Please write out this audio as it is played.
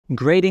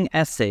Grading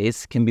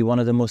essays can be one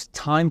of the most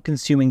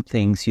time-consuming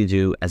things you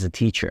do as a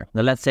teacher.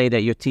 Now, let's say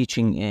that you're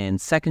teaching in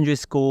secondary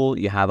school,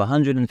 you have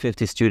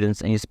 150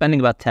 students, and you're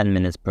spending about 10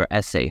 minutes per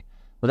essay.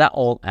 Well, that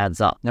all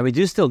adds up. Now, we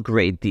do still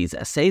grade these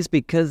essays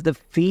because the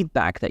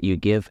feedback that you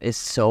give is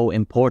so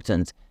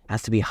important. It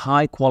has to be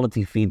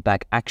high-quality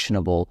feedback,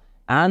 actionable,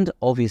 and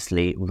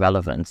obviously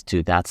relevant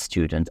to that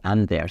student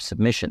and their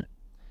submission.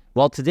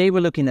 Well, today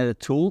we're looking at a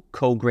tool,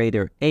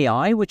 CoGrader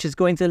AI, which is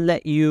going to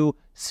let you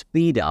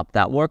speed up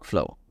that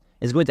workflow.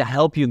 It's going to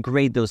help you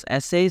grade those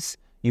essays.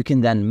 You can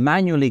then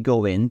manually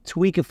go in,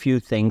 tweak a few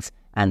things,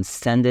 and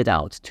send it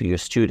out to your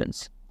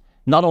students.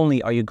 Not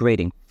only are you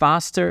grading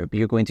faster, but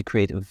you're going to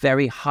create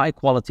very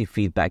high-quality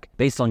feedback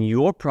based on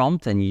your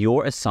prompt and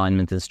your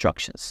assignment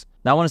instructions.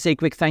 Now, I want to say a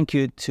quick thank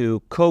you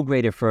to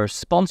CoGrader for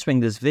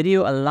sponsoring this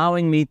video,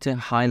 allowing me to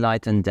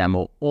highlight and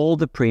demo all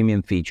the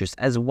premium features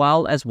as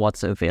well as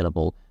what's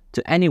available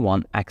to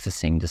anyone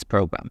accessing this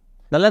program.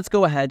 Now let's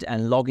go ahead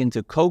and log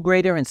into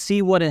CoGrader and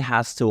see what it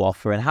has to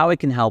offer and how it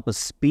can help us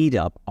speed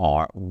up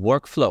our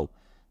workflow.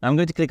 Now I'm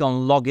going to click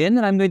on Login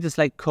and I'm going to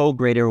select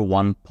CoGrader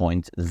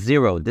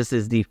 1.0. This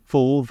is the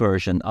full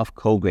version of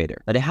CoGrader.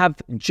 But they have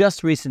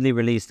just recently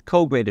released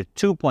CoGrader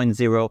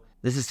 2.0.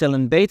 This is still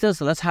in beta,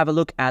 so let's have a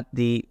look at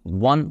the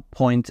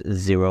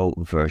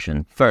 1.0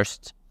 version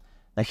first.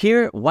 Now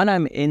here, when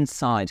I'm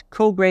inside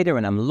CoGrader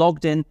and I'm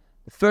logged in,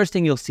 the first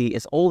thing you'll see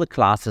is all the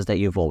classes that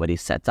you've already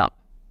set up.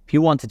 If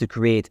you wanted to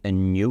create a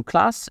new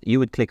class, you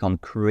would click on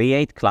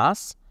Create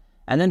Class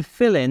and then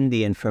fill in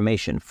the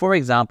information. For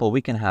example,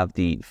 we can have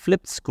the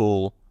flipped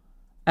school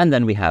and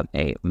then we have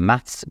a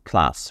maths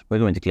class. We're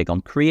going to click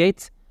on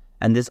Create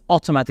and this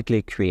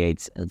automatically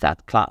creates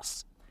that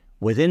class.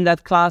 Within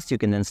that class, you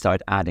can then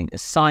start adding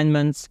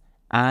assignments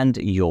and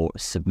your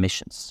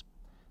submissions.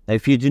 Now,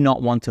 if you do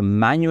not want to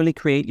manually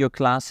create your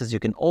classes, you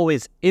can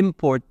always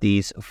import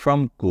these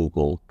from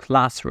Google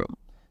Classroom.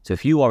 So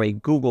if you are a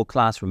Google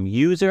Classroom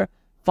user,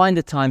 find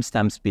the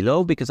timestamps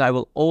below because I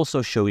will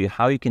also show you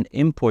how you can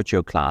import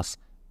your class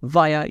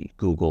via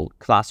Google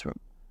Classroom.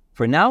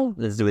 For now,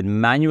 let's do it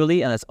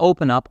manually and let's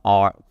open up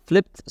our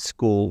flipped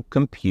school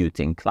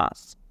computing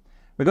class.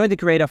 We're going to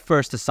create our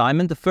first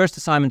assignment. The first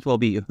assignment will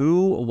be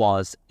who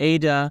was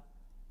Ada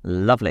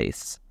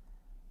Lovelace?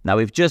 Now,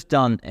 we've just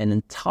done an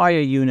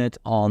entire unit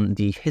on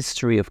the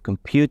history of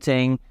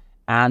computing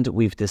and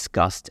we've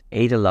discussed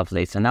Ada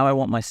Lovelace. And now I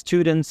want my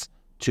students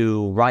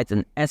to write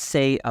an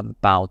essay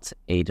about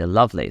Ada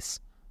Lovelace.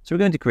 So we're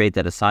going to create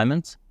that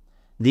assignment.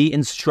 The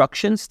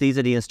instructions, these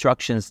are the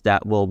instructions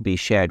that will be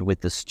shared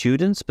with the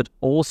students, but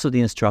also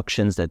the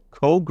instructions that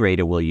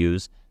CoGrader will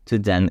use to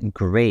then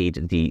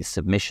grade the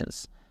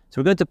submissions. So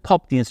we're going to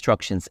pop the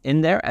instructions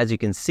in there. As you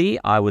can see,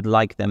 I would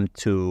like them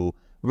to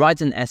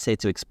write an essay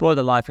to explore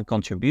the life and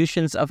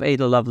contributions of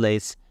Ada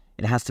Lovelace.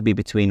 It has to be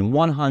between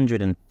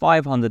 100 and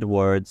 500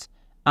 words.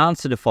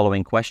 Answer the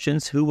following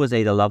questions. Who was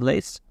Ada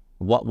Lovelace?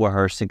 What were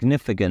her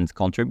significant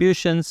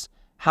contributions?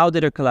 How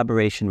did her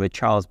collaboration with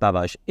Charles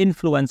Babbage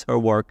influence her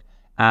work?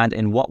 And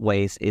in what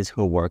ways is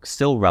her work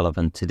still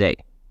relevant today?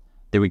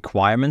 The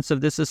requirements of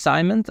this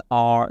assignment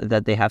are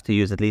that they have to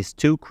use at least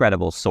 2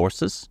 credible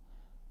sources.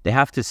 They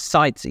have to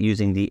cite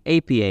using the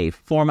APA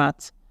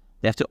format.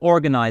 They have to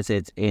organize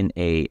it in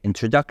an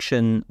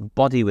introduction,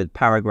 body with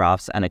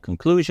paragraphs and a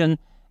conclusion,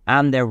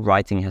 and their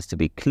writing has to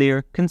be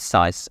clear,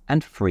 concise,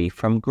 and free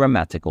from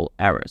grammatical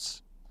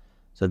errors.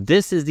 So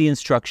this is the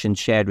instruction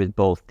shared with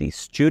both the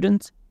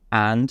student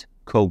and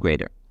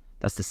CoGrader.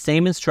 That's the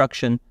same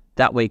instruction.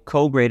 That way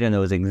CoGrader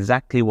knows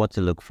exactly what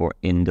to look for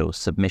in those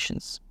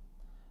submissions.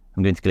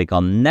 I'm going to click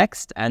on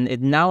Next, and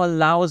it now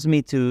allows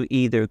me to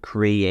either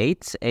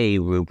create a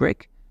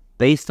rubric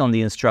based on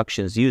the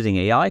instructions using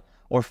AI,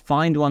 or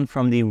find one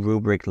from the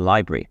rubric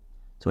library.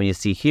 So when you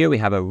see here, we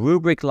have a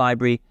rubric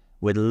library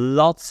with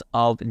lots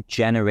of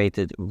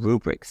generated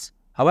rubrics.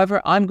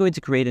 However, I'm going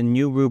to create a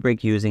new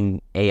rubric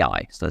using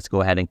AI. So let's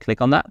go ahead and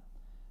click on that.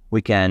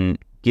 We can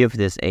give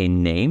this a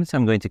name. So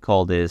I'm going to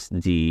call this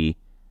the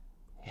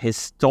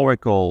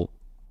historical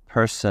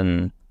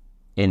person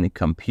in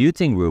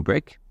computing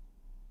rubric.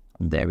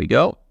 There we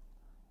go.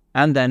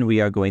 And then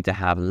we are going to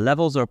have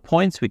levels or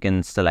points. We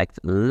can select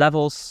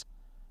levels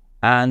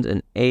and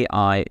an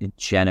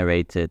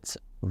AI-generated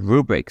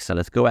rubric. So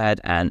let's go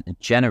ahead and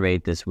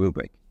generate this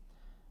rubric.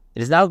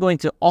 It is now going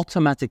to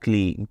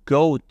automatically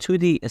go to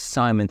the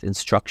assignment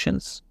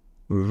instructions,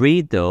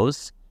 read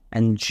those,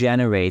 and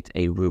generate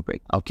a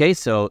rubric. Okay,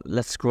 so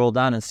let's scroll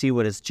down and see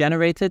what is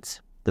generated.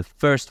 The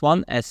first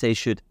one, essay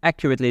should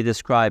accurately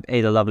describe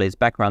Ada Lovelace's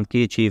background,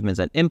 key achievements,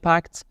 and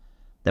impacts.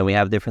 Then we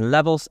have different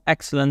levels.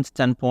 Excellent,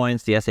 10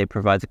 points. The essay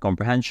provides a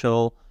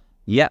comprehension.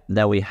 Yeah,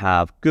 then we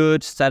have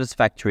good,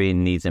 satisfactory,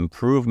 needs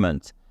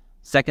improvement.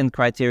 Second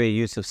criteria,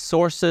 use of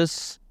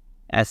sources.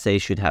 Essay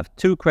should have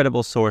 2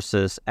 credible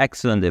sources.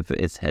 Excellent if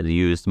it had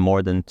used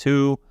more than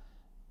 2.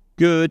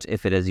 Good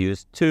if it has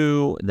used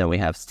 2. Then we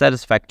have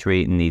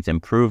satisfactory, needs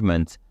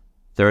improvement.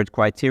 Third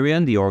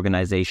criterion, the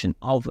organization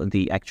of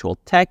the actual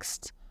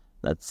text.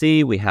 Let's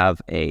see, we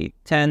have a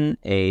 10,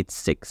 8,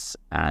 6,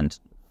 and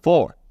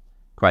 4.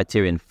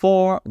 Criterion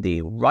 4,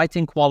 the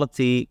writing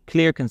quality,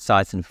 clear,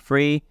 concise, and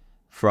free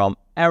from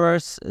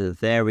errors.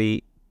 There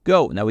we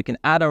go. Now we can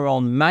add our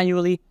own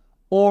manually,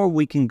 or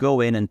we can go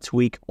in and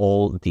tweak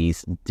all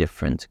these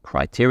different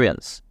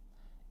criterions.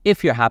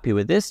 If you're happy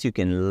with this, you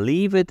can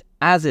leave it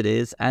as it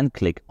is and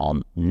click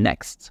on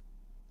Next.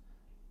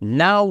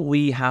 Now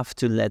we have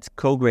to let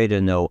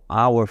CoGrader know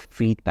our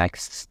feedback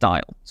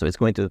style. So it's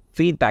going to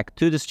feedback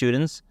to the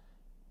students,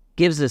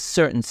 gives a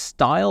certain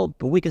style,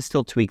 but we can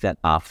still tweak that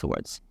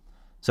afterwards.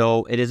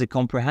 So it is a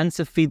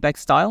comprehensive feedback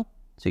style.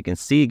 So you can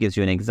see it gives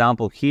you an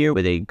example here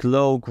with a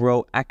glow,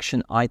 grow,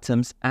 action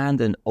items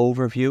and an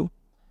overview.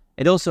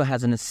 It also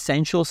has an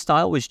essential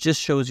style, which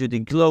just shows you the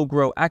glow,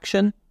 grow,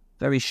 action,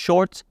 very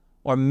short,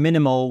 or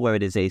minimal, where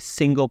it is a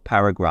single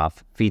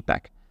paragraph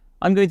feedback.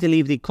 I'm going to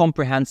leave the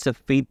comprehensive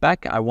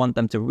feedback. I want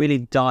them to really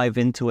dive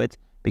into it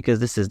because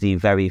this is the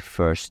very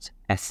first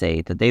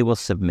essay that they will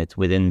submit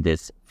within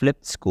this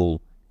flipped school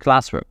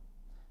classroom.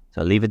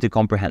 So leave it to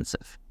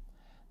comprehensive.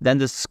 Then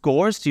the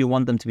scores, do you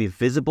want them to be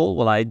visible?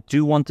 Well, I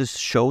do want to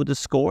show the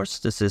scores.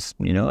 This is,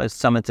 a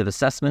summative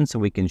assessment, so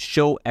we can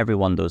show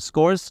everyone those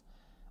scores.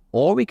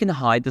 Or we can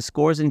hide the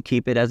scores and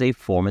keep it as a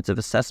formative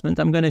assessment.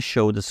 I'm going to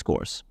show the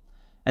scores.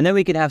 And then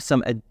we can have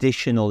some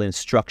additional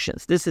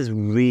instructions. This is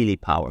really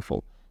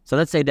powerful. So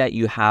let's say that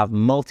you have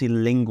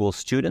multilingual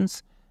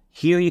students.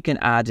 Here you can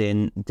add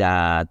in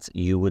that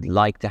you would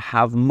like to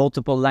have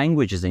multiple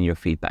languages in your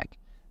feedback.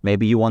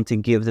 Maybe you want to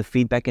give the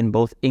feedback in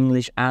both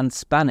English and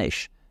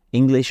Spanish,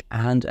 English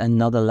and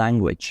another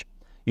language.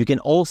 You can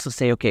also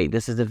say, okay,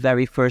 this is the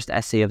very first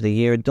essay of the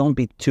year. Don't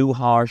be too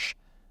harsh.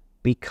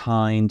 Be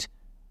kind.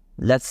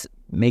 Let's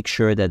make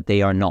sure that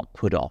they are not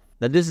put off.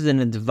 That this is an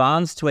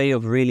advanced way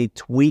of really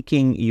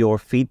tweaking your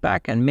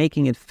feedback and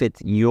making it fit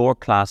your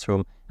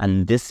classroom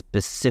and this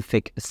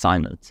specific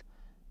assignment.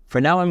 For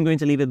now, I'm going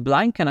to leave it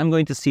blank and I'm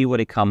going to see what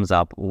it comes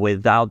up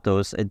without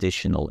those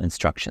additional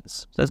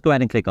instructions. So let's go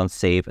ahead and click on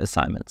Save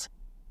Assignment.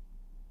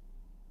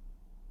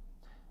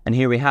 And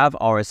here we have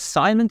our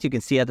assignment. You can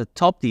see at the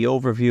top the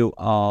overview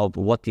of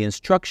what the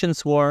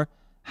instructions were,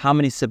 how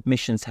many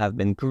submissions have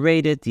been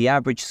graded, the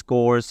average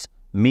scores,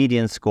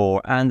 median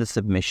score, and the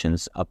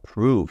submissions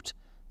approved.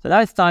 So now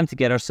it's time to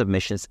get our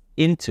submissions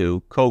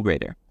into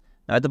CoGrader.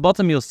 Now at the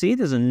bottom you'll see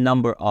there's a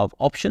number of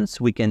options.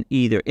 We can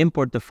either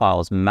import the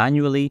files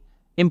manually,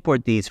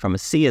 import these from a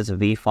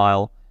CSV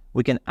file,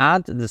 we can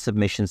add the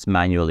submissions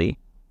manually,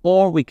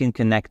 or we can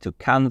connect to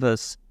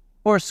Canvas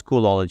or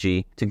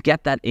Schoolology to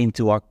get that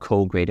into our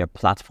CoGrader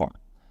platform.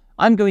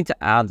 I'm going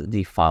to add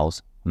the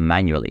files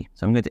manually.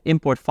 So I'm going to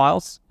import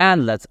files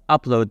and let's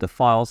upload the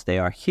files. They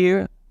are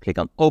here. Click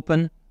on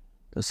Open.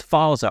 Those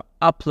files are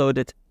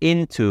uploaded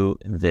into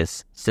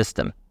this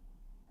system.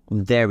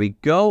 There we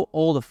go.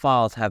 All the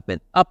files have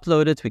been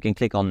uploaded. We can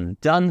click on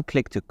Done,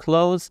 click to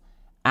close.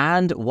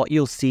 And what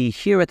you'll see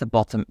here at the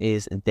bottom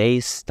is they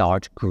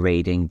start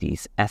grading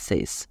these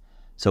essays.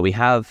 So we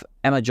have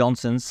Emma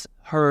Johnson's,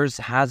 hers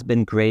has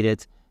been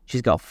graded.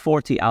 She's got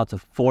 40 out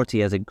of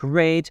 40 as a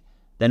grade.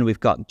 Then we've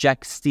got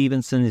Jack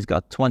Stevenson, he's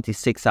got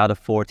 26 out of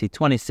 40,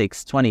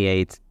 26,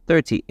 28,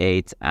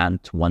 38,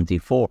 and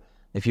 24.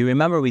 If you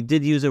remember, we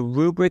did use a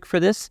rubric for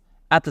this.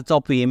 At the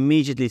top, we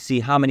immediately see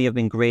how many have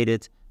been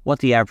graded, what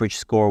the average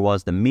score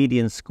was, the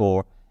median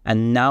score,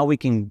 and now we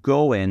can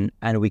go in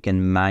and we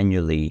can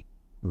manually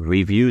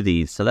review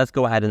these. So let's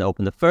go ahead and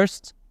open the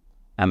first,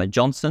 Emma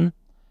Johnson.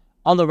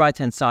 On the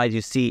right-hand side,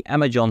 you see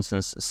Emma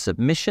Johnson's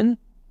submission.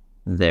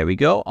 There we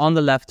go. On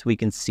the left, we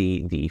can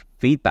see the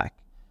feedback.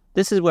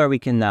 This is where we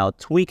can now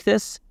tweak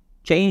this,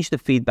 change the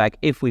feedback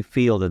if we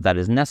feel that that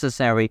is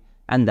necessary,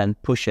 and then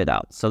push it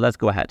out. So let's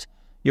go ahead.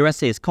 Your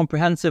essay is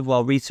comprehensive,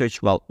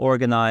 well-researched,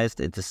 well-organized.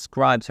 It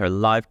describes her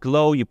life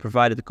glow. You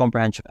provided a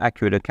comprehensive,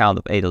 accurate account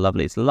of Ada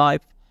Lovelace's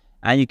life.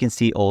 And you can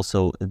see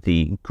also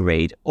the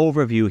grade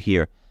overview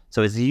here.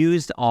 So it's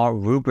used our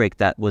rubric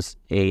that was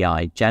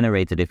AI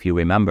generated, if you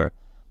remember.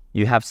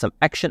 You have some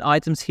action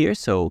items here.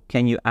 So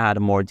can you add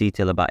more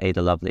detail about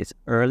Ada Lovelace's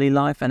early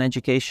life and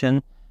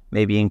education?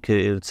 Maybe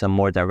include some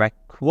more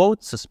direct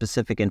quotes or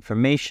specific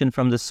information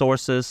from the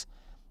sources.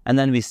 And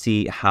then we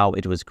see how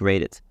it was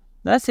graded.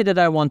 Let's say that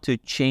I want to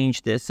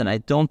change this and I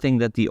don't think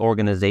that the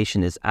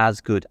organization is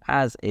as good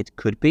as it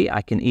could be.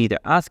 I can either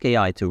ask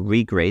AI to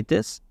regrade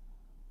this,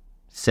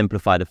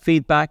 simplify the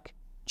feedback,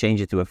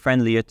 change it to a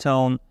friendlier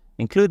tone,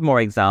 include more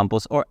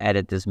examples, or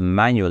edit this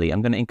manually.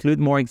 I'm going to include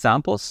more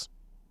examples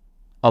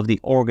of the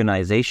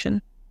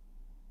organization.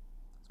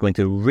 It's going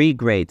to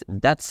regrade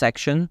that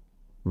section,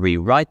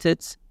 rewrite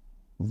it.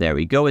 There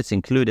we go. It's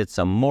included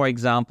some more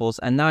examples.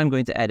 And now I'm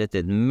going to edit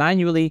it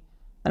manually.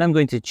 And I'm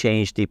going to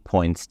change the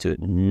points to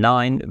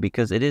 9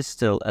 because it is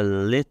still a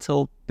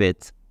little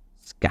bit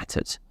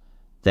scattered.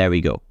 There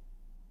we go.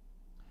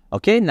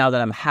 Okay, now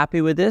that I'm happy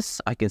with this,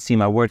 I can see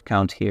my word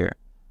count here.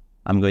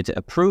 I'm going to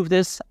approve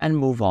this and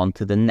move on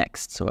to the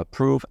next. So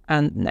approve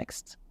and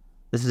next.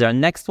 This is our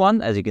next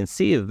one. As you can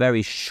see, a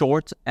very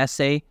short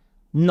essay,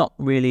 not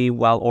really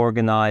well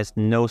organized,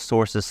 no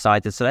sources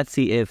cited. So let's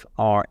see if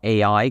our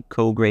AI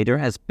CoGrader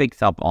has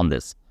picked up on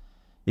this.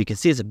 You can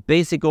see it's a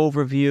basic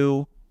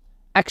overview.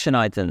 Action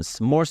items,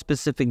 more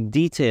specific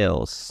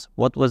details.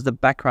 What was the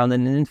background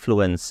and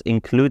influence?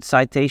 Include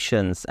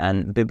citations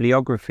and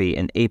bibliography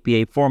in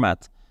APA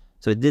format.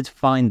 So it did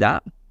find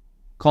that.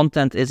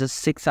 Content is a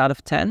 6 out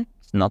of 10.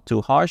 It's not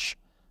too harsh.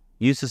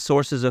 Use of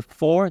sources of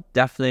 4.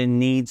 Definitely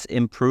needs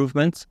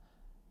improvement.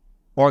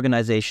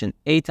 Organization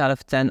 8 out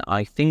of 10.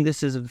 I think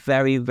this is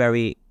very,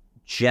 very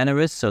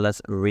generous. So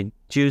let's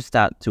reduce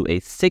that to a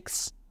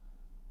 6.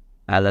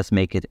 And let's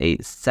make it a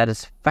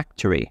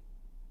satisfactory.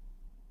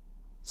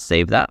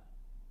 Save that.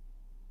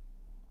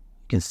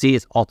 You can see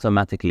it's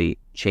automatically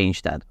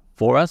changed that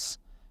for us.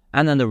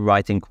 And then the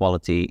writing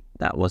quality,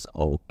 that was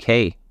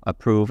okay.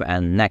 Approve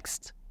and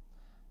next.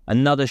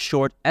 Another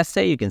short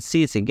essay, you can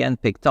see it's again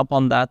picked up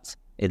on that.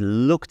 It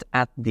looked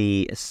at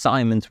the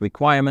assignment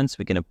requirements.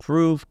 We can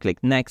approve, click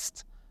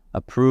next,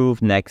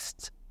 approve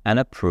next, and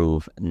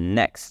approve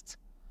next.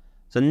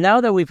 So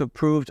now that we've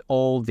approved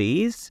all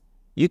these,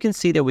 you can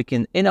see that we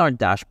can, in our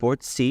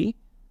dashboard, see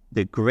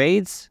the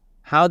grades,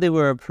 how they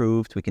were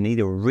approved. We can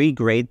either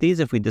regrade these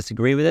if we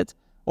disagree with it,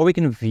 or we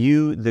can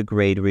view the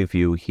grade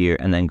review here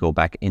and then go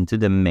back into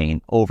the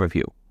main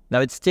overview. Now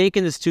it's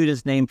taken the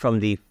student's name from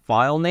the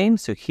file name.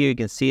 So here you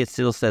can see it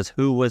still says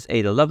who was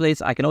Ada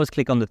Lovelace. I can always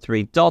click on the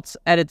 3 dots,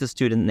 edit the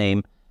student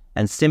name,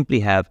 and simply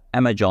have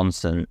Emma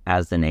Johnson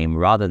as the name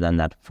rather than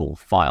that full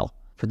file.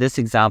 For this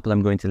example,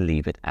 I'm going to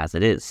leave it as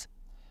it is.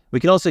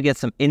 We can also get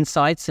some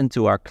insights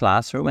into our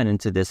classroom and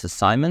into this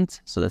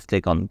assignment. So let's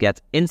click on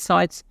Get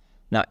Insights.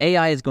 Now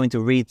AI is going to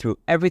read through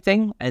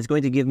everything and it's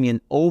going to give me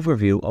an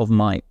overview of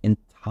my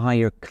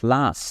entire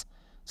class.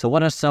 So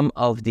what are some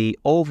of the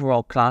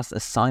overall class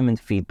assignment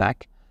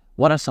feedback?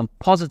 What are some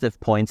positive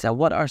points? And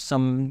what are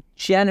some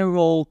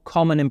general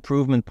common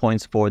improvement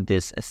points for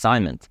this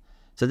assignment?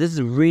 So this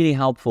is really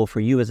helpful for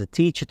you as a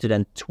teacher to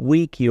then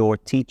tweak your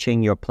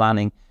teaching, your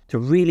planning, to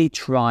really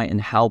try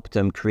and help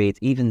them create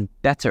even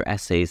better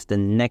essays the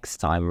next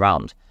time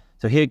round.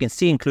 So here you can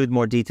see include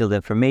more detailed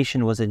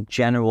information was a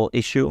general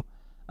issue.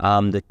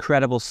 The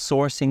credible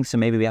sourcing, so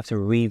maybe we have to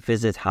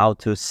revisit how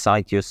to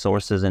cite your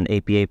sources in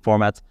APA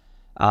format.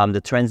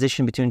 The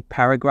transition between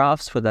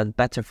paragraphs for that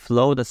better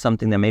flow, that's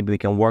something that maybe we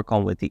can work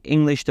on with the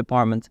English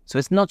department. So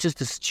it's not just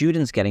the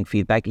students getting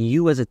feedback,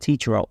 you as a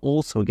teacher are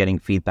also getting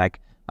feedback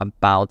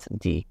about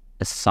the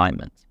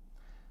assignment.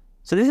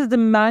 So this is the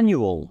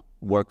manual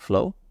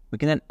workflow. We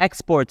can then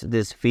export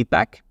this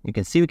feedback. You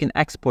can see we can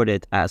export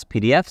it as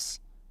PDFs,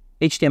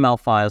 HTML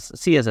files,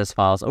 CSS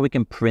files, or we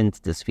can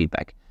print this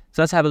feedback.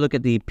 So let's have a look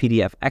at the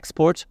PDF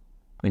export.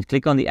 We can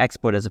click on the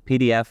export as a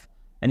PDF.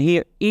 And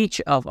here,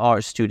 each of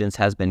our students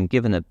has been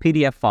given a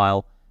PDF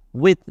file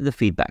with the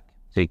feedback.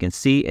 So you can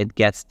see it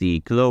gets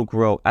the glow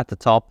grow at the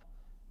top,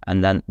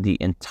 and then the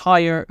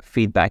entire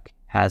feedback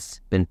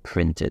has been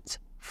printed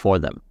for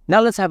them.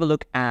 Now let's have a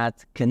look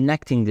at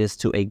connecting this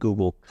to a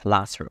Google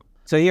Classroom.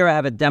 So here I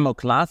have a demo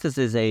class. This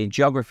is a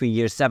Geography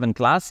Year 7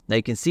 class. Now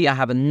you can see I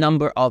have a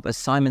number of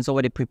assignments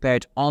already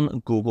prepared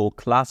on Google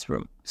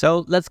Classroom.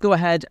 So let's go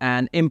ahead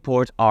and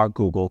import our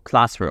Google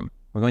Classroom.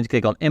 We're going to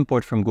click on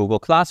Import from Google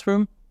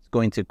Classroom. It's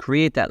going to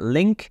create that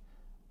link.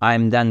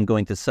 I'm then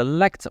going to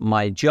select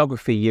my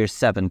Geography Year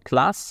 7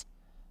 class.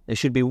 There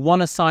should be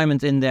one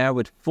assignment in there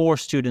with 4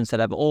 students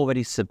that have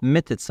already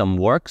submitted some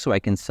work, so I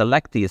can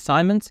select the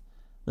assignment.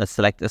 Let's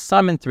select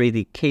assignment 3,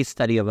 the case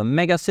study of a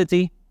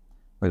megacity.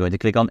 We're going to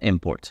click on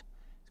Import.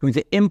 It's going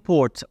to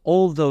import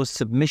all those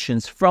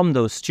submissions from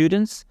those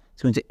students.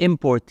 It's going to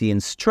import the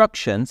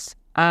instructions,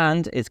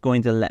 and it's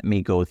going to let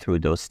me go through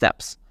those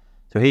steps.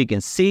 So here you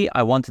can see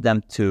I wanted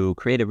them to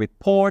create a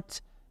report,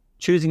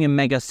 choosing a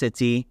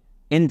megacity,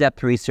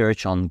 in-depth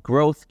research on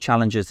growth,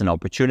 challenges, and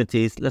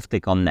opportunities. Let's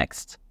click on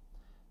Next.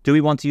 Do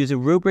we want to use a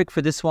rubric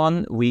for this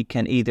one? We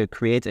can either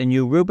create a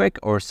new rubric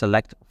or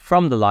select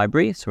from the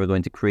library. So we're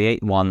going to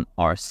create one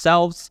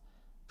ourselves.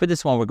 For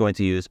this one, we're going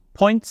to use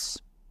points,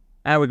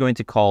 and we're going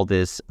to call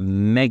this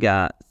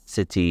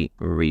Megacity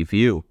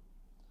Review.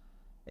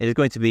 It is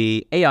going to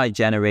be AI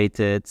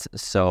generated,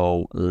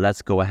 so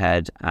let's go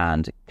ahead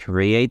and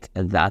create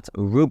that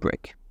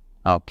rubric.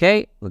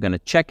 Okay, we're going to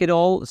check it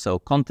all. So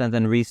content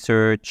and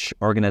research,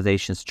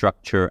 organization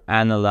structure,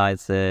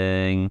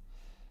 analyzing,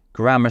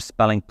 grammar,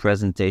 spelling,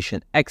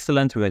 presentation.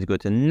 Excellent. We're going to go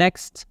to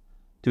next.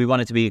 Do we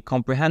want it to be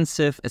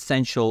comprehensive,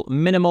 essential,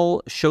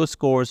 minimal, show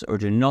scores, or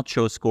do not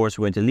show scores?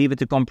 We're going to leave it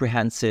to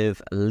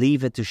comprehensive,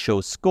 leave it to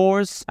show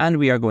scores, and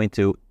we are going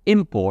to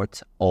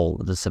import all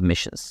the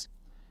submissions.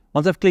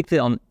 Once I've clicked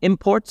on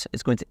import,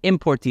 it's going to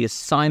import the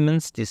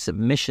assignments, the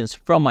submissions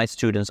from my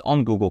students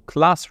on Google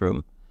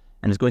Classroom,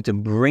 and it's going to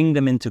bring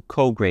them into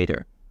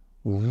CoGrader,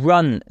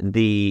 run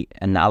the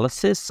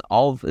analysis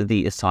of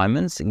the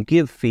assignments,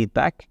 give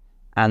feedback,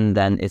 and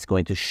then it's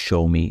going to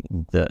show me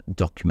the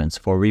documents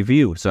for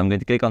review. So I'm going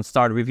to click on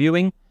Start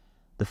Reviewing.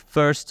 The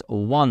first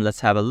one, let's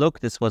have a look.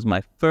 This was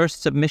my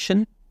first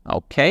submission.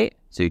 Okay,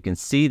 so you can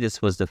see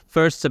this was the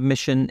first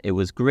submission. It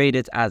was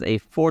graded as a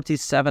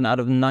 47 out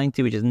of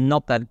 90, which is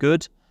not that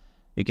good.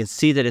 You can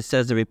see that it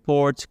says the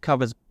report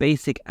covers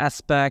basic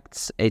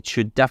aspects. It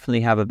should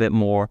definitely have a bit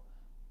more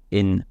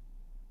in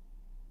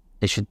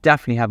It should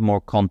definitely have more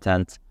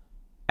content.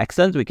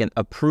 Excellent. We can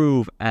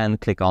approve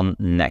and click on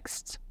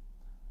next.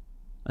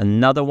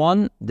 Another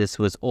one. This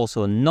was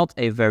also not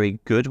a very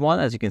good one.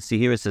 As you can see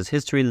here, it says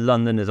history,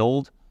 London is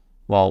old.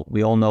 Well,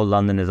 we all know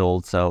London is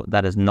old, so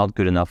that is not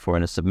good enough for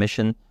a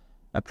submission.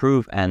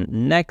 Approve and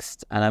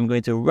next. And I'm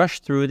going to rush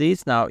through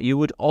these. Now, you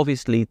would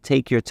obviously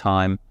take your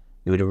time.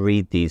 You would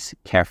read these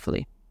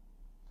carefully.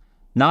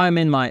 Now I'm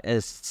in my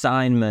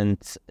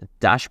assignment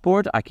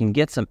dashboard. I can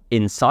get some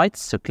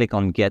insights. So click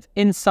on Get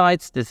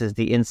Insights. This is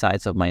the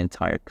insights of my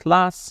entire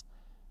class.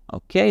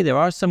 Okay, there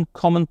are some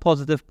common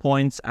positive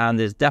points, and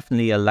there's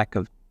definitely a lack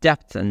of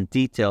depth and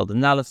detailed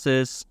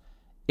analysis,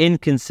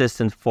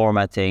 inconsistent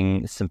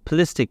formatting,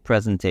 simplistic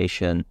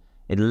presentation.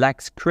 It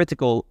lacks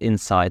critical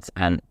insights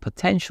and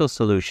potential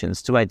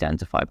solutions to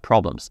identify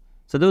problems.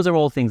 So those are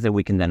all things that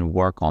we can then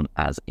work on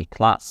as a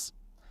class.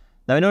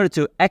 Now, in order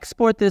to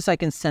export this, I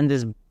can send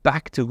this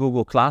back to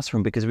Google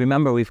Classroom, because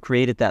remember, we've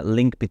created that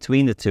link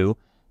between the two.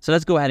 So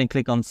let's go ahead and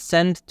click on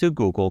Send to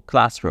Google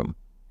Classroom.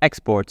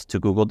 Export to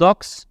Google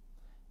Docs.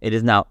 It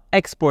is now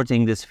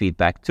exporting this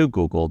feedback to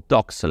Google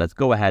Docs. So let's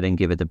go ahead and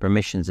give it the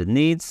permissions it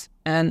needs.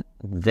 And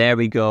there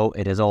we go.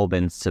 It has all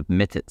been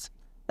submitted.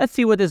 Let's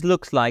see what this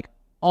looks like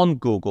on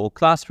Google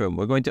Classroom.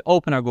 We're going to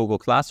open our Google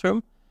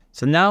Classroom.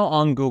 So now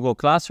on Google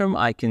Classroom,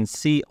 I can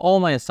see all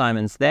my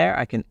assignments there.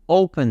 I can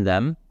open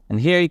them. And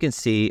here you can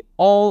see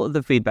all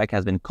the feedback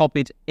has been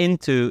copied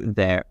into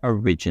their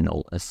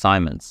original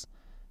assignments.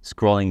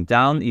 Scrolling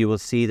down, you will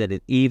see that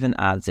it even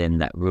adds in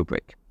that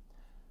rubric.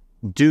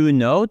 Do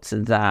note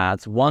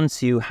that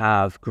once you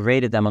have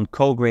graded them on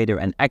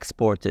CoGrader and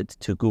exported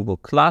to Google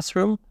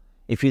Classroom,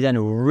 if you then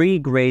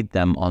regrade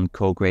them on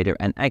CoGrader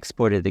and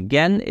export it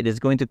again, it is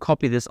going to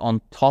copy this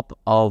on top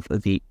of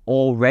the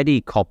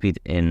already copied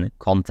in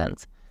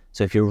content.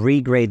 So if you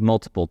regrade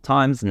multiple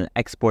times and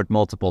export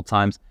multiple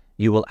times,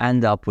 you will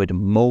end up with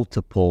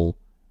multiple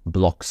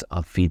blocks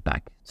of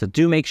feedback. So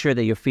do make sure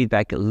that your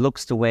feedback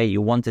looks the way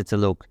you want it to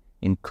look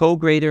in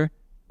CoGrader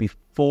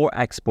before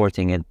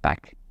exporting it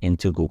back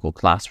into Google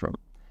Classroom.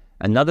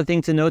 Another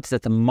thing to note is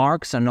that the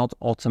marks are not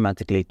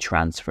automatically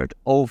transferred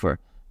over.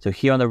 So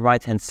here on the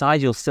right-hand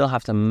side, you'll still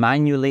have to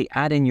manually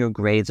add in your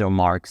grades or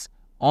marks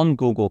on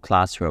Google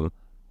Classroom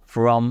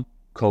from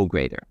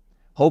CoGrader.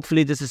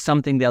 Hopefully this is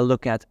something they'll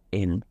look at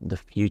in the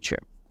future.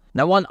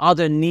 Now, one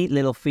other neat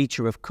little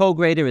feature of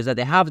CoGrader is that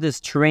they have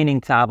this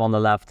training tab on the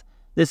left.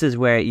 This is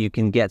where you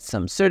can get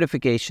some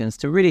certifications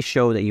to really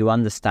show that you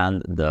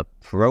understand the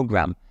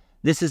program.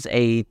 This is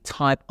a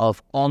type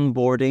of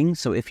onboarding.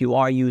 So if you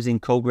are using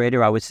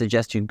CoGrader, I would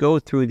suggest you go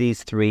through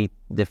these 3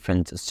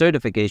 different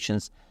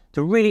certifications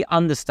to really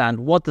understand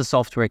what the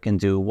software can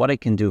do, what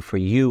it can do for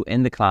you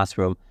in the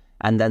classroom,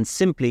 and then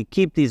simply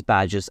keep these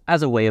badges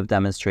as a way of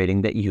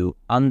demonstrating that you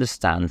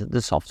understand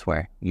the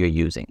software you're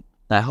using.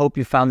 I hope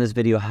you found this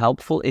video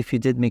helpful. If you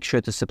did, make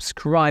sure to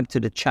subscribe to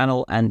the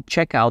channel and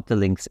check out the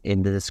links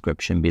in the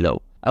description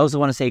below. I also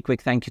want to say a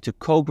quick thank you to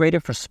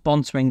CoGrader for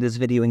sponsoring this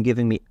video and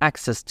giving me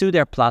access to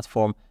their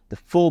platform, the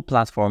full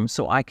platform,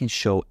 so I can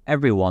show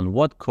everyone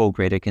what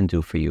CoGrader can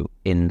do for you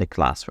in the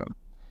classroom.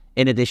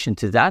 In addition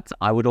to that,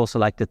 I would also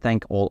like to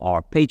thank all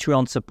our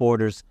Patreon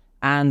supporters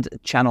and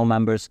channel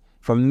members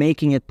for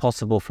making it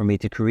possible for me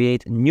to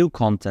create new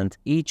content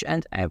each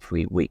and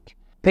every week.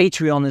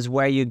 Patreon is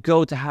where you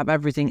go to have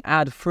everything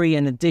ad-free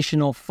and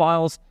additional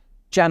files.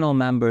 Channel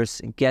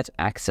members get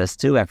access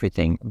to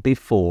everything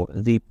before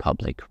the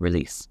public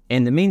release.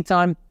 In the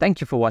meantime,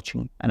 thank you for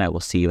watching, and I will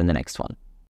see you in the next one.